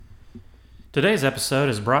Today's episode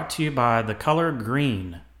is brought to you by the color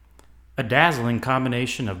green. A dazzling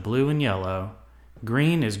combination of blue and yellow,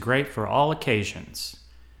 green is great for all occasions.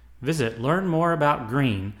 Visit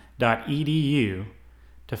learnmoreaboutgreen.edu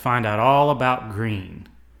to find out all about green.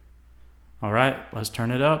 All right, let's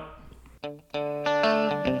turn it up.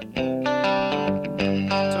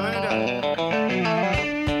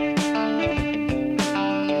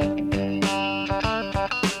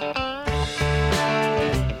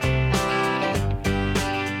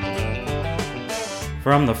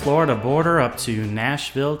 From the Florida border up to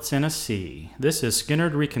Nashville, Tennessee, this is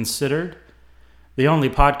Skynyrd Reconsidered, the only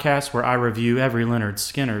podcast where I review every Lynyrd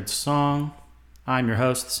Skynyrd song. I'm your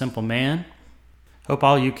host, The Simple Man. Hope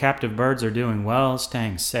all you captive birds are doing well,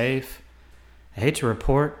 staying safe. I hate to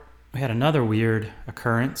report, we had another weird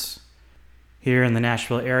occurrence here in the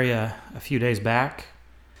Nashville area a few days back.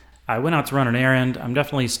 I went out to run an errand. I'm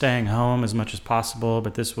definitely staying home as much as possible,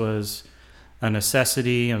 but this was a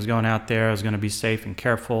necessity. I was going out there. I was going to be safe and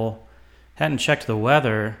careful. Hadn't checked the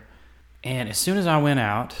weather, and as soon as I went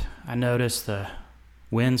out, I noticed the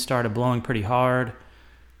wind started blowing pretty hard.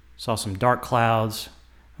 Saw some dark clouds.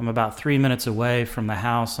 I'm about 3 minutes away from the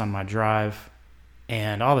house on my drive,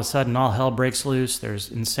 and all of a sudden, all hell breaks loose.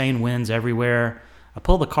 There's insane winds everywhere. I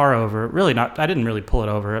pulled the car over. I didn't really pull it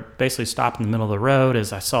over. It basically stopped in the middle of the road,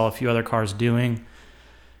 as I saw a few other cars doing.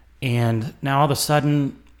 And now all of a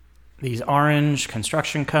sudden, these orange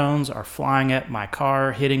construction cones are flying at my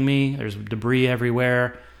car, hitting me. There's debris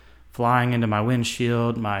everywhere, flying into my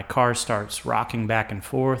windshield. My car starts rocking back and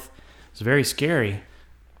forth. It's very scary.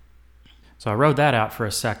 So I rode that out for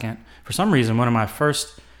a second. For some reason, one of my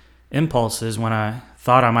first impulses when I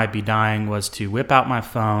thought I might be dying was to whip out my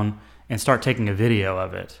phone and start taking a video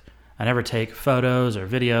of it. I never take photos or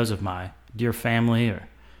videos of my dear family or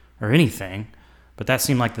anything, but that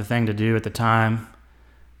seemed like the thing to do at the time.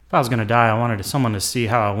 If I was going to die, I wanted someone to see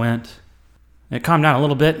how I went. It calmed down a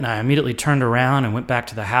little bit, and I immediately turned around and went back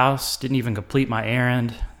to the house. Didn't even complete my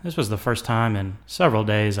errand. This was the first time in several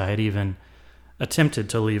days I had even attempted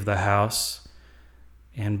to leave the house.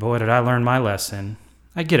 And boy, did I learn my lesson.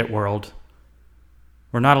 I get it, world.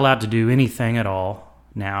 We're not allowed to do anything at all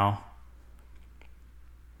now.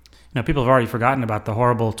 People have already forgotten about the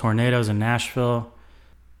horrible tornadoes in Nashville.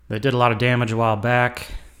 They did a lot of damage a while back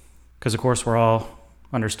because, of course, we're all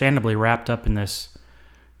understandably wrapped up in this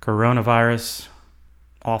coronavirus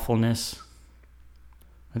awfulness.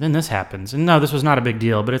 And then this happens. And no, this was not a big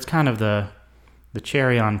deal, but it's kind of the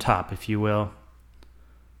cherry on top, if you will,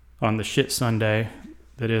 on the shit Sunday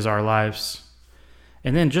that is our lives.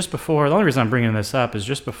 And then the only reason I'm bringing this up is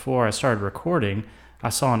just before I started recording, I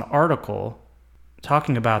saw an article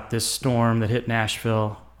talking about this storm that hit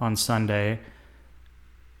Nashville on Sunday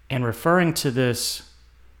and referring to this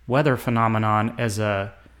weather phenomenon as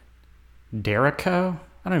a derecho.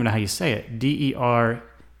 I don't even know how you say it. Derecho.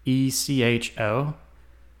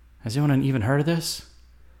 Has anyone even heard of this?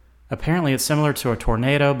 Apparently it's similar to a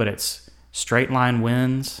tornado, but it's straight line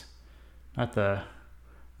winds, not the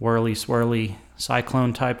whirly swirly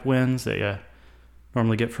cyclone type winds that you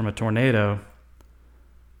normally get from a tornado.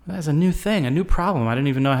 That's a new thing, a new problem I didn't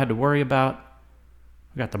even know I had to worry about.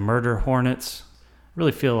 We got the murder hornets. I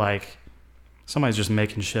really feel like somebody's just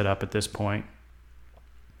making shit up at this point.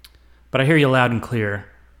 But I hear you loud and clear,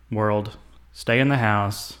 world. Stay in the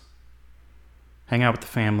house. Hang out with the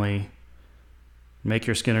family. Make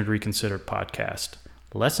your Skynyrd Reconsidered podcast.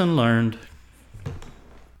 Lesson learned.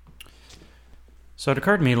 So it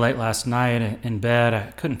occurred to me late last night in bed.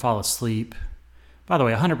 I couldn't fall asleep. By the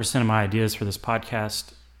way, 100% of my ideas for this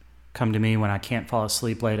podcast come to me when I can't fall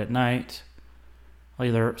asleep late at night.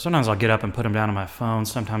 Sometimes I'll get up and put them down on my phone.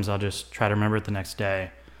 Sometimes I'll just try to remember it the next day.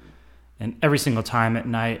 And every single time at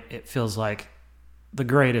night, it feels like the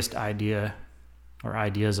greatest idea or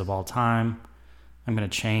ideas of all time. I'm going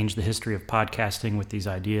to change the history of podcasting with these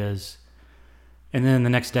ideas. And then the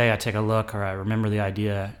next day I take a look or I remember the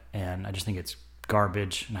idea and I just think it's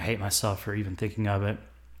garbage and I hate myself for even thinking of it.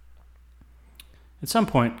 At some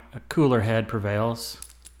point, a cooler head prevails.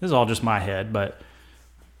 This is all just my head, but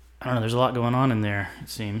I don't know, there's a lot going on in there, it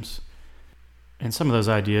seems. And some of those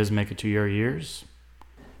ideas make it to your ears.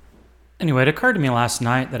 Anyway, it occurred to me last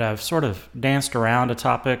night that I've sort of danced around a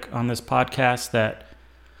topic on this podcast that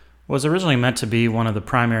was originally meant to be one of the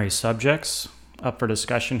primary subjects up for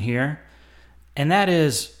discussion here. And that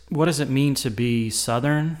is, what does it mean to be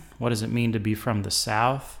Southern? What does it mean to be from the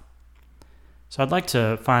South? So I'd like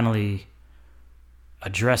to finally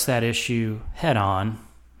address that issue head on,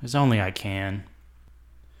 as only I can.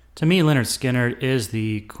 To me, Lynyrd Skynyrd is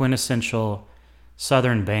the quintessential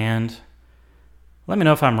Southern band. Let me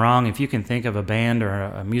know if I'm wrong, if you can think of a band or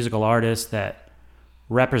a musical artist that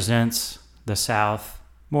represents the South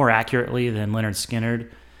more accurately than Lynyrd Skynyrd.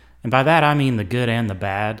 And by that, I mean the good and the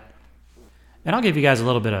bad. And I'll give you guys a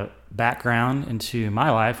little bit of background into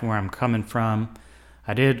my life and where I'm coming from.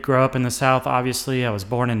 I did grow up in the South, obviously. I was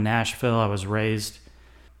born in Nashville. I was raised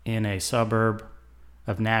in a suburb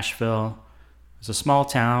of Nashville. It was a small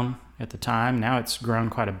town at the time. Now it's grown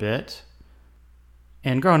quite a bit.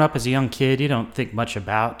 And growing up as a young kid, you don't think much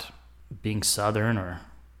about being Southern or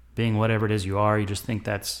being whatever it is you are. You just think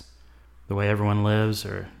that's the way everyone lives,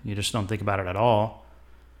 or you just don't think about it at all.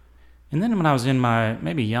 And then when I was in my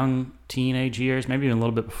maybe young teenage years, maybe even a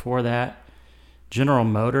little bit before that, General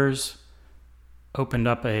Motors opened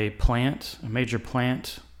up a major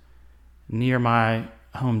plant near my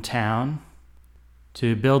hometown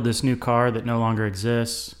to build this new car that no longer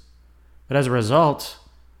exists. But as a result,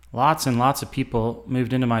 lots and lots of people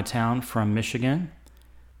moved into my town from Michigan.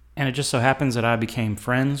 And it just so happens that I became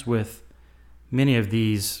friends with many of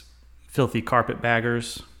these filthy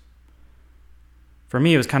carpetbaggers. For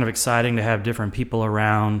me, it was kind of exciting to have different people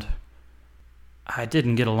around. I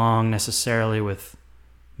didn't get along necessarily with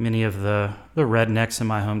many of the rednecks in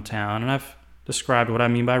my hometown, and I've described what I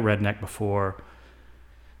mean by redneck before.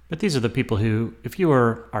 But these are the people who, if you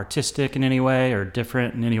were artistic in any way or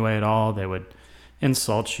different in any way at all, they would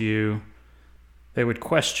insult you. They would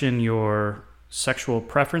question your sexual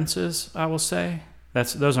preferences, I will say.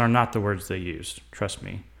 Those are not the words they used, trust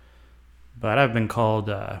me. But I've been called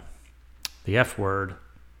the F word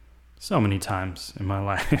so many times in my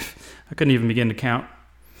life. I couldn't even begin to count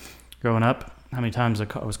growing up how many times I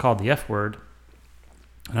was called the F word.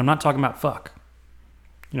 And I'm not talking about fuck.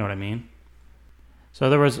 You know what I mean? So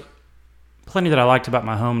there was plenty that I liked about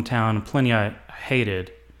my hometown and plenty I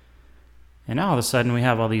hated. And now all of a sudden we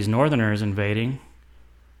have all these northerners invading.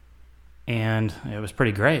 And it was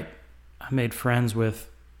pretty great. I made friends with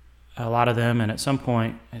a lot of them. And at some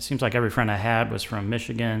point, it seems like every friend I had was from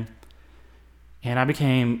Michigan. And I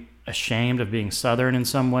became ashamed of being Southern in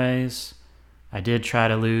some ways. I did try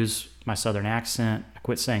to lose my Southern accent. I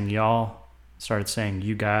quit saying y'all, started saying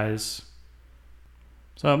you guys.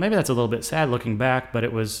 So maybe that's a little bit sad looking back, but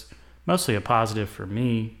it was mostly a positive for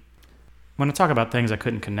me. When I talk about things I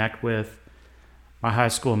couldn't connect with, my high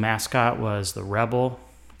school mascot was the Rebel,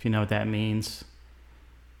 if you know what that means.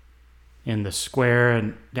 In the square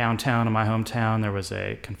in downtown in my hometown, there was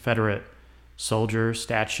a Confederate soldier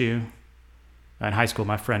statue. In high school,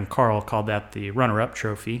 my friend Carl called that the runner-up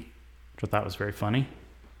trophy, which I thought was very funny.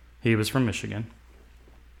 He was from Michigan.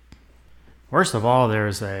 Worst of all,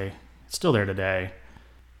 it's still there today.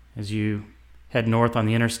 As you head north on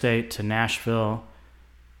the interstate to Nashville,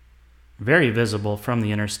 very visible from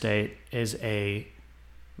the interstate is a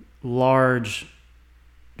large,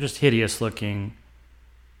 just hideous-looking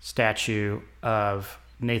statue of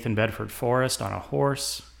Nathan Bedford Forrest on a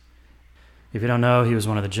horse. If you don't know, he was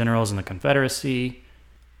one of the generals in the Confederacy,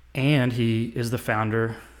 and he is the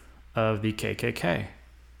founder of the KKK.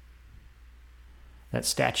 That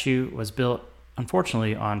statue was built,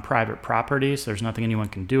 unfortunately, on private property, so there's nothing anyone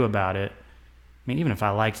can do about it. I mean, even if I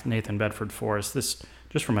liked Nathan Bedford Forrest, this,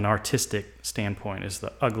 just from an artistic standpoint, is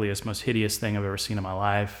the ugliest, most hideous thing I've ever seen in my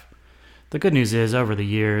life. The good news is, over the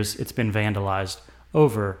years, it's been vandalized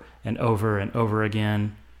over and over and over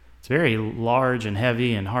again. It's very large and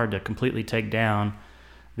heavy and hard to completely take down.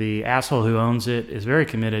 The asshole who owns it is very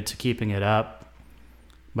committed to keeping it up.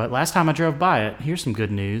 But last time I drove by it, here's some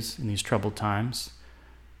good news in these troubled times.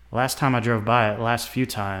 Last time I drove by it, last few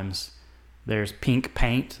times, there's pink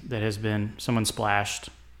paint that has been someone splashed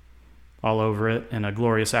all over it in a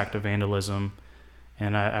glorious act of vandalism.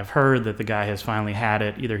 And I've heard that the guy has finally had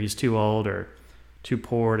it. Either he's too old or too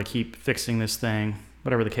poor to keep fixing this thing,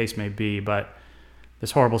 whatever the case may be. But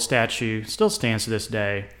this horrible statue still stands to this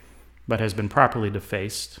day, but has been properly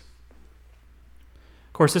defaced.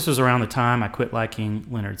 Of course, this was around the time I quit liking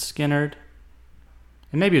Lynyrd Skynyrd.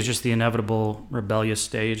 And maybe it was just the inevitable rebellious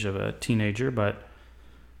stage of a teenager, but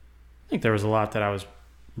I think there was a lot that I was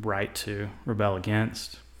right to rebel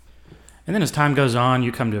against. And then as time goes on,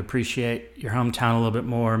 you come to appreciate your hometown a little bit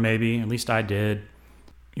more, maybe. At least I did.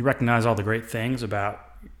 You recognize all the great things about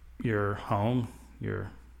your home,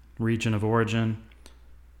 your region of origin.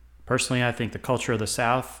 Personally, I think the culture of the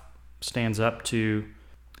South stands up to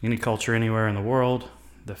any culture anywhere in the world.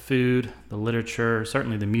 The food, the literature,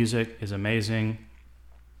 certainly the music is amazing.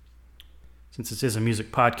 Since this is a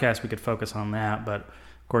music podcast, we could focus on that. But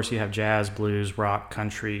of course, you have jazz, blues, rock,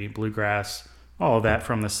 country, bluegrass, all of that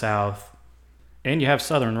from the South. And you have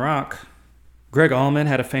Southern rock. Greg Allman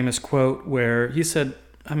had a famous quote where he said,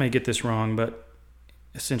 I may get this wrong, but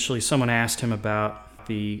essentially someone asked him about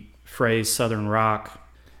the phrase Southern rock,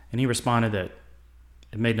 and he responded that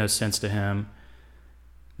it made no sense to him,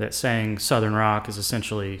 that saying Southern rock is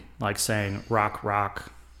essentially like saying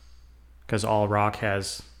rock, because all rock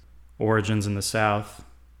has origins in the South.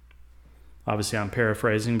 Obviously, I'm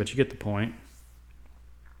paraphrasing, but you get the point.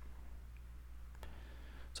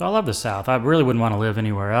 So I love the South. I really wouldn't want to live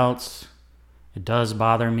anywhere else. It does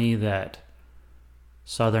bother me that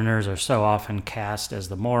Southerners are so often cast as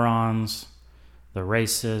the morons, the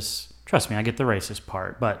racists. Trust me, I get the racist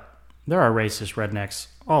part, but there are racist rednecks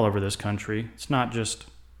all over this country. It's not just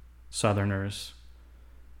Southerners.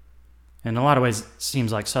 In a lot of ways, it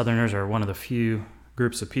seems like Southerners are one of the few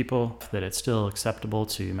groups of people that it's still acceptable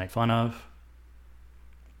to make fun of.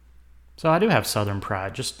 So I do have Southern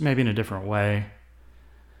pride, just maybe in a different way.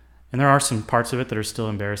 And there are some parts of it that are still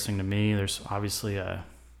embarrassing to me. There's obviously a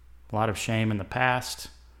lot of shame in the past.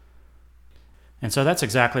 And so that's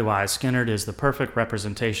exactly why Skynyrd is the perfect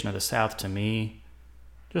representation of the South to me.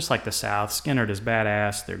 Just like the South, Skynyrd is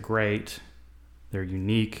badass, they're great, they're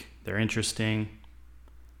unique, they're interesting,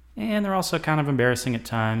 and they're also kind of embarrassing at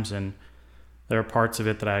times, and there are parts of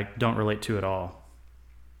it that I don't relate to at all.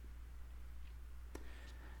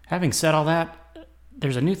 Having said all that,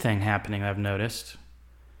 there's a new thing happening I've noticed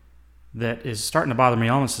that is starting to bother me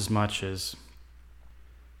almost as much as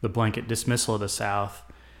the blanket dismissal of the South.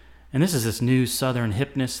 And this is this new Southern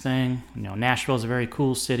hipness thing. Nashville is a very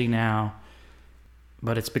cool city now,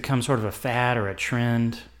 but it's become sort of a fad or a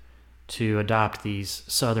trend to adopt these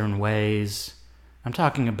Southern ways. I'm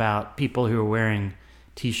talking about people who are wearing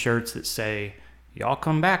t-shirts that say, "Y'all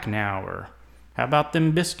come back now," or "How about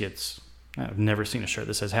them biscuits?" I've never seen a shirt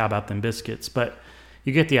that says, "How about them biscuits?" But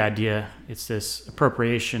you get the idea. It's this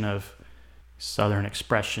appropriation of Southern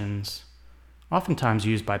expressions, oftentimes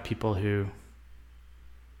used by people who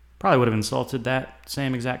probably would have insulted that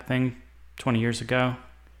same exact thing 20 years ago.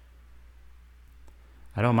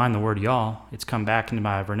 I don't mind the word y'all. It's come back into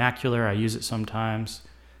my vernacular. I use it sometimes.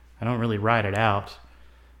 I don't really write it out.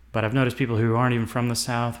 But I've noticed people who aren't even from the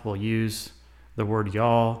South will use the word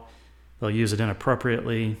y'all. They'll use it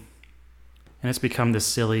inappropriately. And it's become this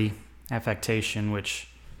silly affectation, which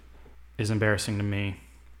is embarrassing to me.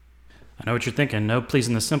 I know what you're thinking. No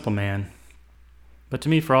pleasing the simple man. But to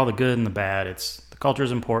me, for all the good and the bad, it's the culture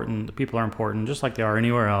is important. The people are important, just like they are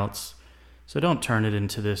anywhere else. So don't turn it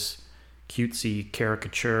into this cutesy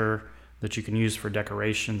caricature that you can use for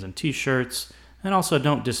decorations and t-shirts. And also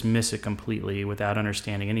don't dismiss it completely without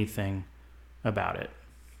understanding anything about it.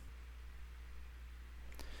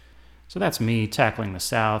 So that's me tackling the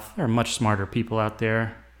South. There are much smarter people out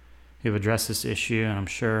there who have addressed this issue, and I'm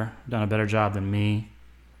sure done a better job than me.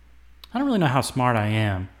 I don't really know how smart I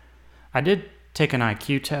am. I did take an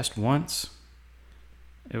IQ test once.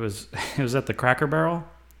 It was at the Cracker Barrel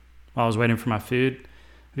while I was waiting for my food.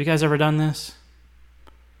 Have you guys ever done this?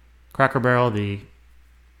 Cracker Barrel, the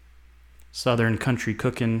Southern country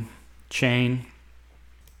cooking chain.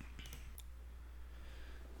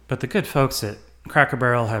 But the good folks at Cracker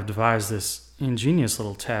Barrel have devised this ingenious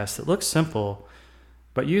little test that looks simple,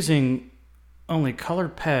 but using only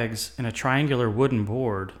colored pegs and a triangular wooden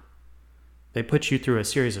board, they put you through a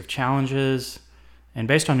series of challenges, and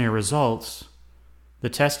based on your results, the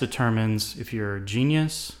test determines if you're a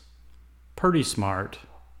genius, pretty smart,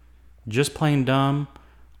 just plain dumb,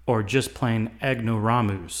 or just plain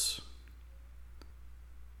ignoramus.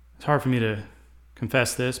 It's hard for me to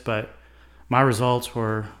confess this, but my results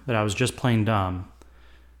were that I was just plain dumb.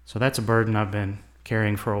 So that's a burden I've been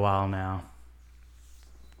carrying for a while now.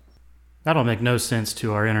 That'll make no sense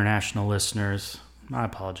to our international listeners. I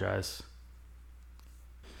apologize.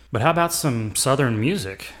 But how about some Southern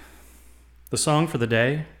music? The song for the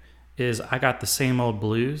day is "I Got the Same Old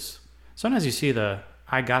Blues." Sometimes you see the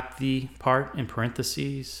 "I got the" part in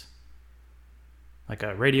parentheses, like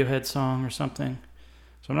a Radiohead song or something.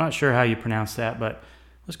 So I'm not sure how you pronounce that, but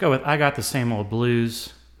let's go with "I Got the Same Old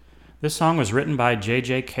Blues." This song was written by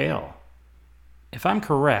J.J. Cale. If I'm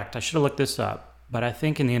correct, I should have looked this up, but I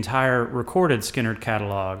think in the entire recorded Skynyrd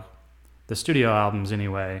catalog, the studio albums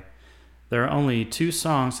anyway, there are only 2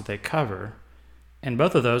 songs that they cover, and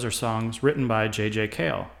both of those are songs written by J.J.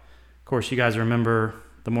 Cale. Of course, you guys remember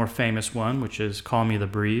the more famous one, which is "Call Me the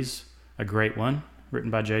Breeze," a great one,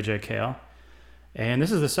 written by J.J. Cale. And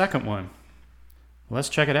this is the second one. Let's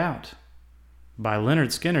check it out. By Lynyrd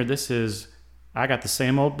Skynyrd, this is "I Got the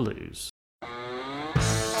Same Old Blues."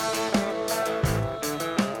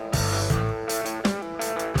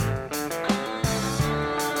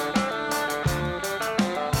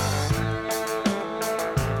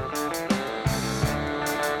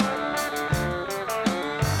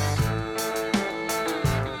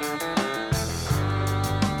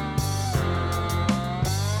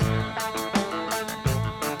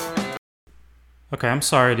 Okay, I'm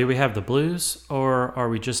sorry. Do we have the blues or are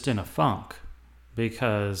we just in a funk?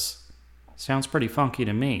 Because it sounds pretty funky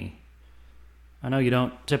to me. I know you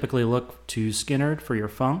don't typically look to Skynyrd for your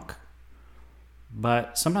funk,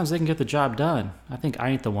 but sometimes they can get the job done. I think I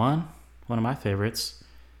Ain't the One of my favorites,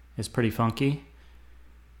 is pretty funky.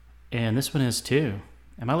 And this one is too.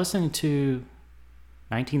 Am I listening to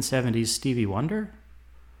 1970s Stevie Wonder?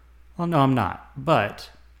 Well, no, I'm not, but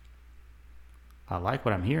I like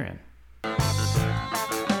what I'm hearing.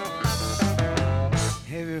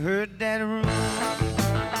 Have you heard that rumor?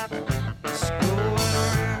 It's going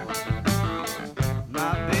around.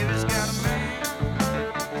 My baby's got a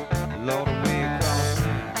man, Lord, way across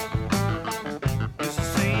town. It's the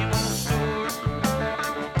same old story.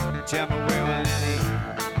 Tell me where will it end?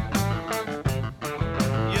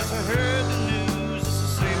 Yes, I heard the news. It's the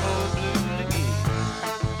same old blues again.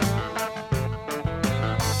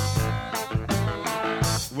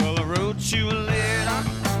 Well, I wrote you a letter.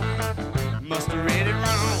 Must have read it wrong.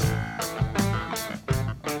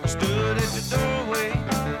 Stood at the doorway,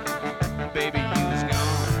 baby, you was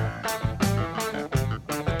gone.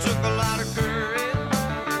 It took a lot of courage.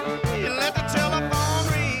 You let the telephone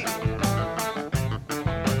ring.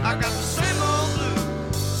 I got the same old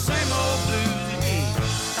blues again.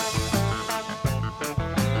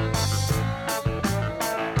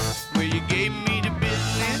 Well, you gave me the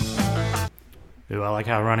business. Ooh, I like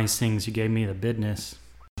how Ronnie sings, "You gave me the business."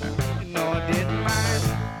 No, I didn't mind,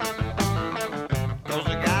 'cause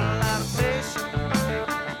I got a lot of patience.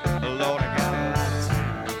 Lord, I got a lot of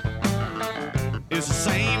time. It's the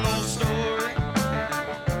same old story.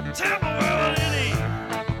 Tell me where it is.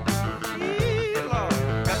 Yeah, Lord,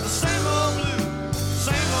 got the same old blues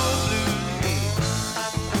again.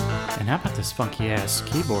 And how about this funky ass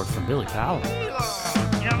keyboard from Billy Powell? Yeah,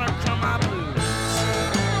 Lord, never come my blues.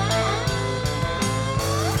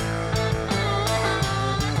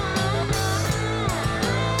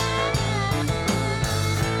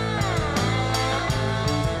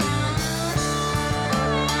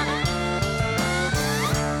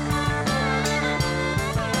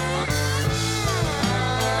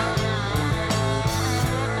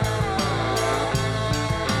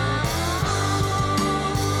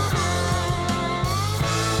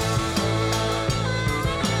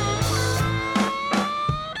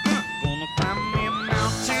 Gonna climb me a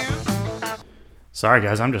mountain. Sorry,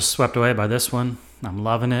 guys, I'm just swept away by this one. I'm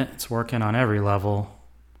loving it. It's working on every level.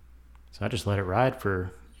 So I just let it ride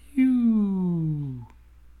for you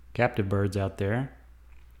captive birds out there.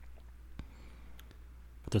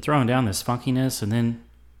 But they're throwing down this funkiness, and then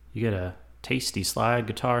you get a tasty slide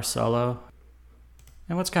guitar solo.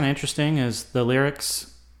 And what's kind of interesting is the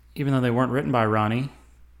lyrics, even though they weren't written by Ronnie,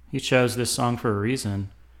 he chose this song for a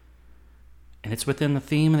reason. And it's within the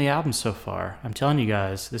theme of the album so far. I'm telling you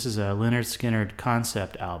guys, this is a Lynyrd Skynyrd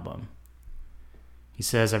concept album. He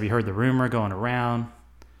says, have you heard the rumor going around?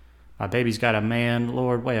 My baby's got a man,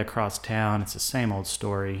 Lord, way across town. It's the same old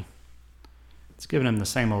story. It's giving him the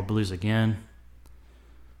same old blues again.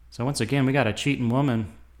 So once again, we got a cheating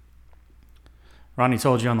woman. Ronnie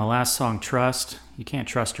told you on the last song, Trust. You can't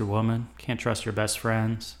trust your woman. Can't trust your best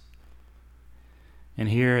friends. And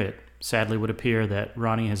here it sadly would appear that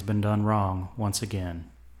Ronnie has been done wrong once again.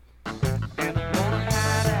 And I'm gonna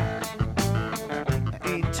hide out. I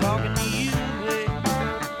ain't talking to you, babe.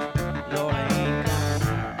 Lord, I ain't gonna.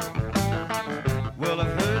 Well,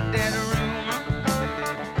 I've heard that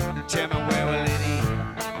rumor. Tell me where will it end?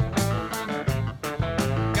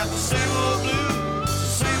 Got the same old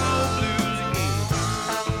blues again.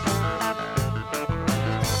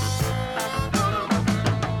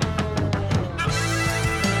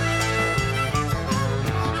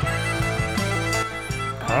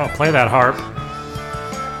 Oh, play that harp.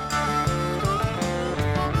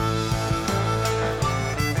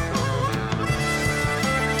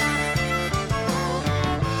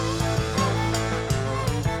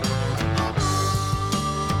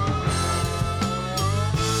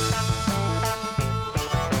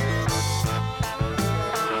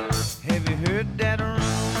 Have you heard that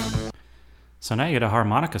rumor? So now you get a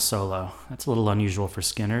harmonica solo. That's a little unusual for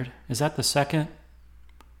Skynyrd. Is that the second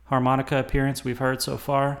harmonica appearance we've heard so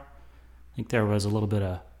far? I think there was a little bit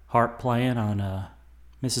of harp playing on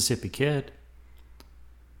Mississippi Kid.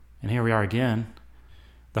 And here we are again.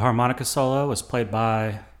 The harmonica solo was played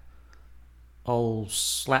by old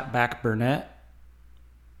Slapback Burnett.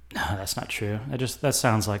 No, that's not true. That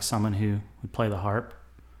sounds like someone who would play the harp.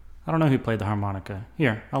 I don't know who played the harmonica.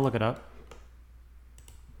 Here, I'll look it up.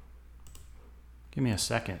 Give me a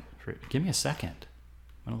second.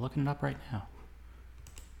 I'm looking it up right now.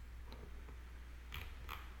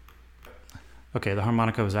 Okay, the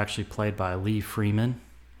harmonica was actually played by Lee Freeman.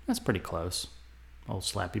 That's pretty close. Old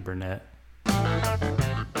Slappy Burnett. Baby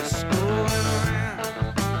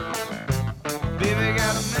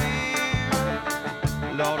got a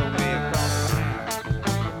man, Lord, away across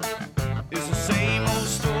town. It's the same old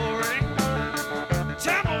story.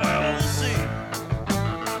 Tell me where we'll see.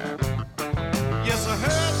 Yes, I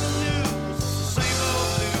heard the news, same old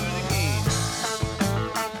blues again.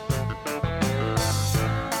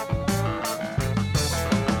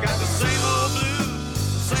 Got the same old blues,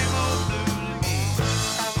 same old blues again.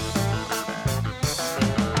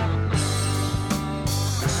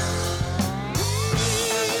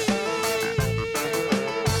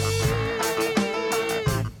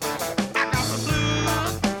 I got the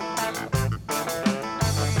blues,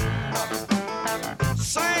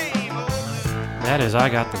 same old blues. That is I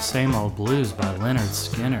Got the Same Old Blues by Leonard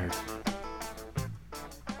Skinner.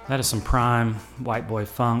 That is some prime white boy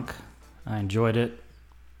funk. I enjoyed it.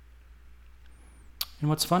 And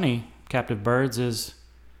what's funny, Captive Birds, is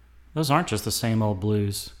those aren't just the same old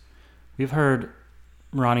blues. We've heard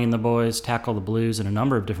Ronnie and the boys tackle the blues in a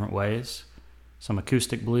number of different ways. Some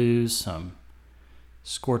acoustic blues, some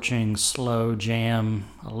scorching, slow jam,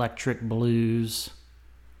 electric blues.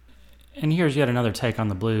 And here's yet another take on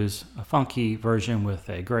the blues, a funky version with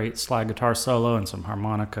a great slide guitar solo and some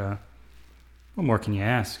harmonica. What more can you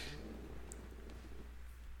ask?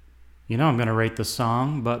 You know I'm going to rate the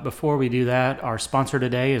song, but before we do that, our sponsor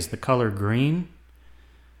today is the color green.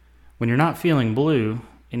 When you're not feeling blue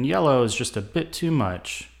and yellow is just a bit too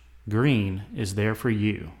much, green is there for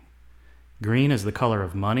you. Green is the color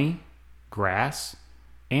of money, grass,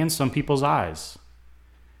 and some people's eyes.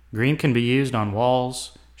 Green can be used on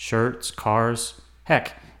walls, shirts, cars,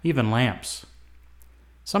 heck, even lamps.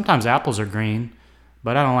 Sometimes apples are green,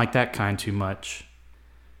 but I don't like that kind too much.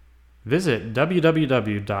 Visit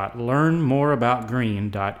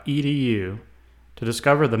www.learnmoreaboutgreen.edu to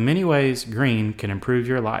discover the many ways green can improve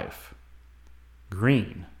your life.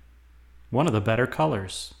 Green, one of the better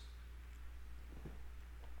colors.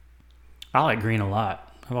 I like green a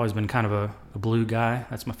lot. I've always been kind of a blue guy.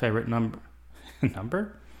 That's my favorite number.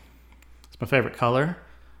 Number? It's my favorite color.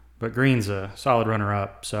 But green's a solid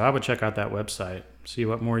runner-up, so I would check out that website, see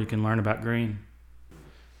what more you can learn about green.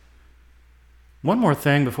 One more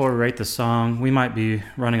thing before we rate the song. We might be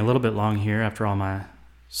running a little bit long here after all my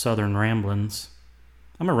southern ramblings.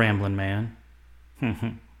 I'm a rambling man.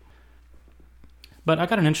 But I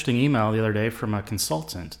got an interesting email the other day from a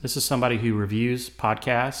consultant. This is somebody who reviews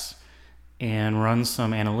podcasts and runs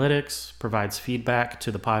some analytics, provides feedback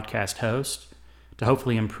to the podcast host to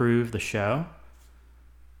hopefully improve the show.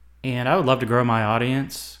 And I would love to grow my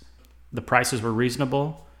audience. The prices were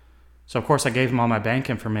reasonable. So, of course, I gave him all my bank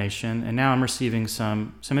information. And now I'm receiving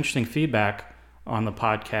some interesting feedback on the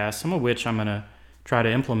podcast, some of which I'm going to try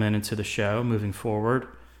to implement into the show moving forward,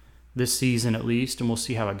 this season at least, and we'll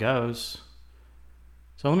see how it goes.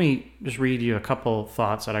 So let me just read you a couple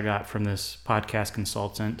thoughts that I got from this podcast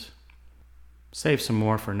consultant. Save some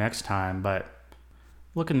more for next time, but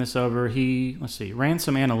looking this over, he ran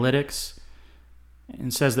some analytics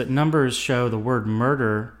and says that numbers show the word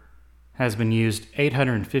murder has been used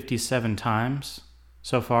 857 times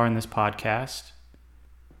so far in this podcast.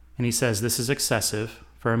 And he says this is excessive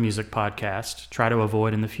for a music podcast. Try to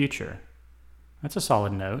avoid in the future. That's a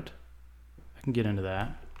solid note. I can get into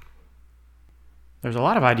that. There's a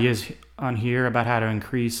lot of ideas on here about how to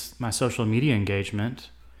increase my social media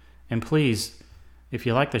engagement. And please, if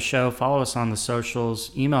you like the show, follow us on the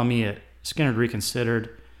socials. Email me at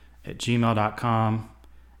skinneredreconsidered@gmail.com.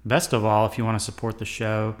 Best of all, if you want to support the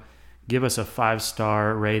show, give us a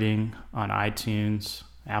 5-star rating on iTunes,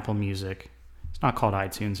 Apple Music. It's not called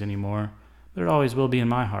iTunes anymore, but it always will be in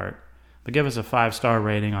my heart. But give us a 5-star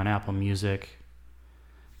rating on Apple Music.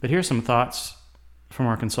 But here's some thoughts from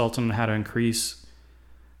our consultant on how to increase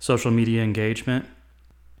social media engagement.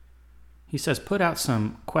 He says, put out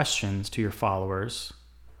some questions to your followers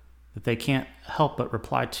that they can't help but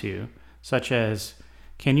reply to, such as,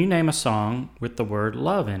 can you name a song with the word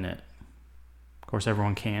love in it? Of course,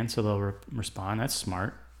 everyone can, so they'll respond. That's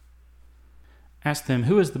smart. Ask them,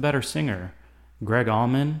 who is the better singer, Greg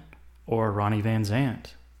Allman or Ronnie Van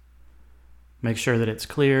Zant? Make sure that it's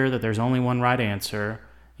clear that there's only one right answer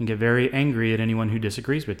and get very angry at anyone who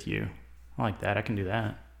disagrees with you. I like that. I can do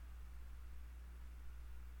that.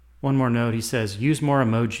 One more note, he says, use more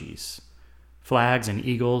emojis. Flags and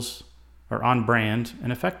eagles are on brand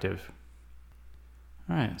and effective.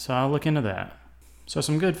 All right, so I'll look into that. So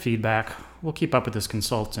some good feedback. We'll keep up with this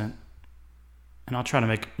consultant, and I'll try to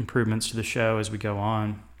make improvements to the show as we go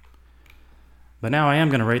on. But now I am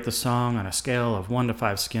going to rate the song on a scale of 1 to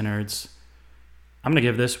 5 Skinnereds. I'm going to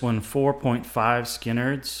give this one 4.5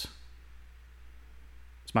 Skynyrds.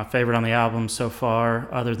 It's my favorite on the album so far,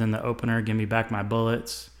 other than the opener, Give Me Back My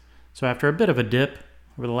Bullets. So after a bit of a dip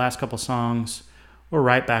over the last couple songs, we're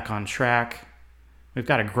right back on track. We've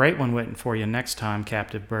got a great one waiting for you next time,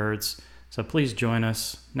 Captive Birds, so please join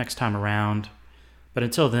us next time around. But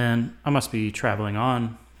until then, I must be traveling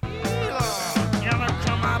on.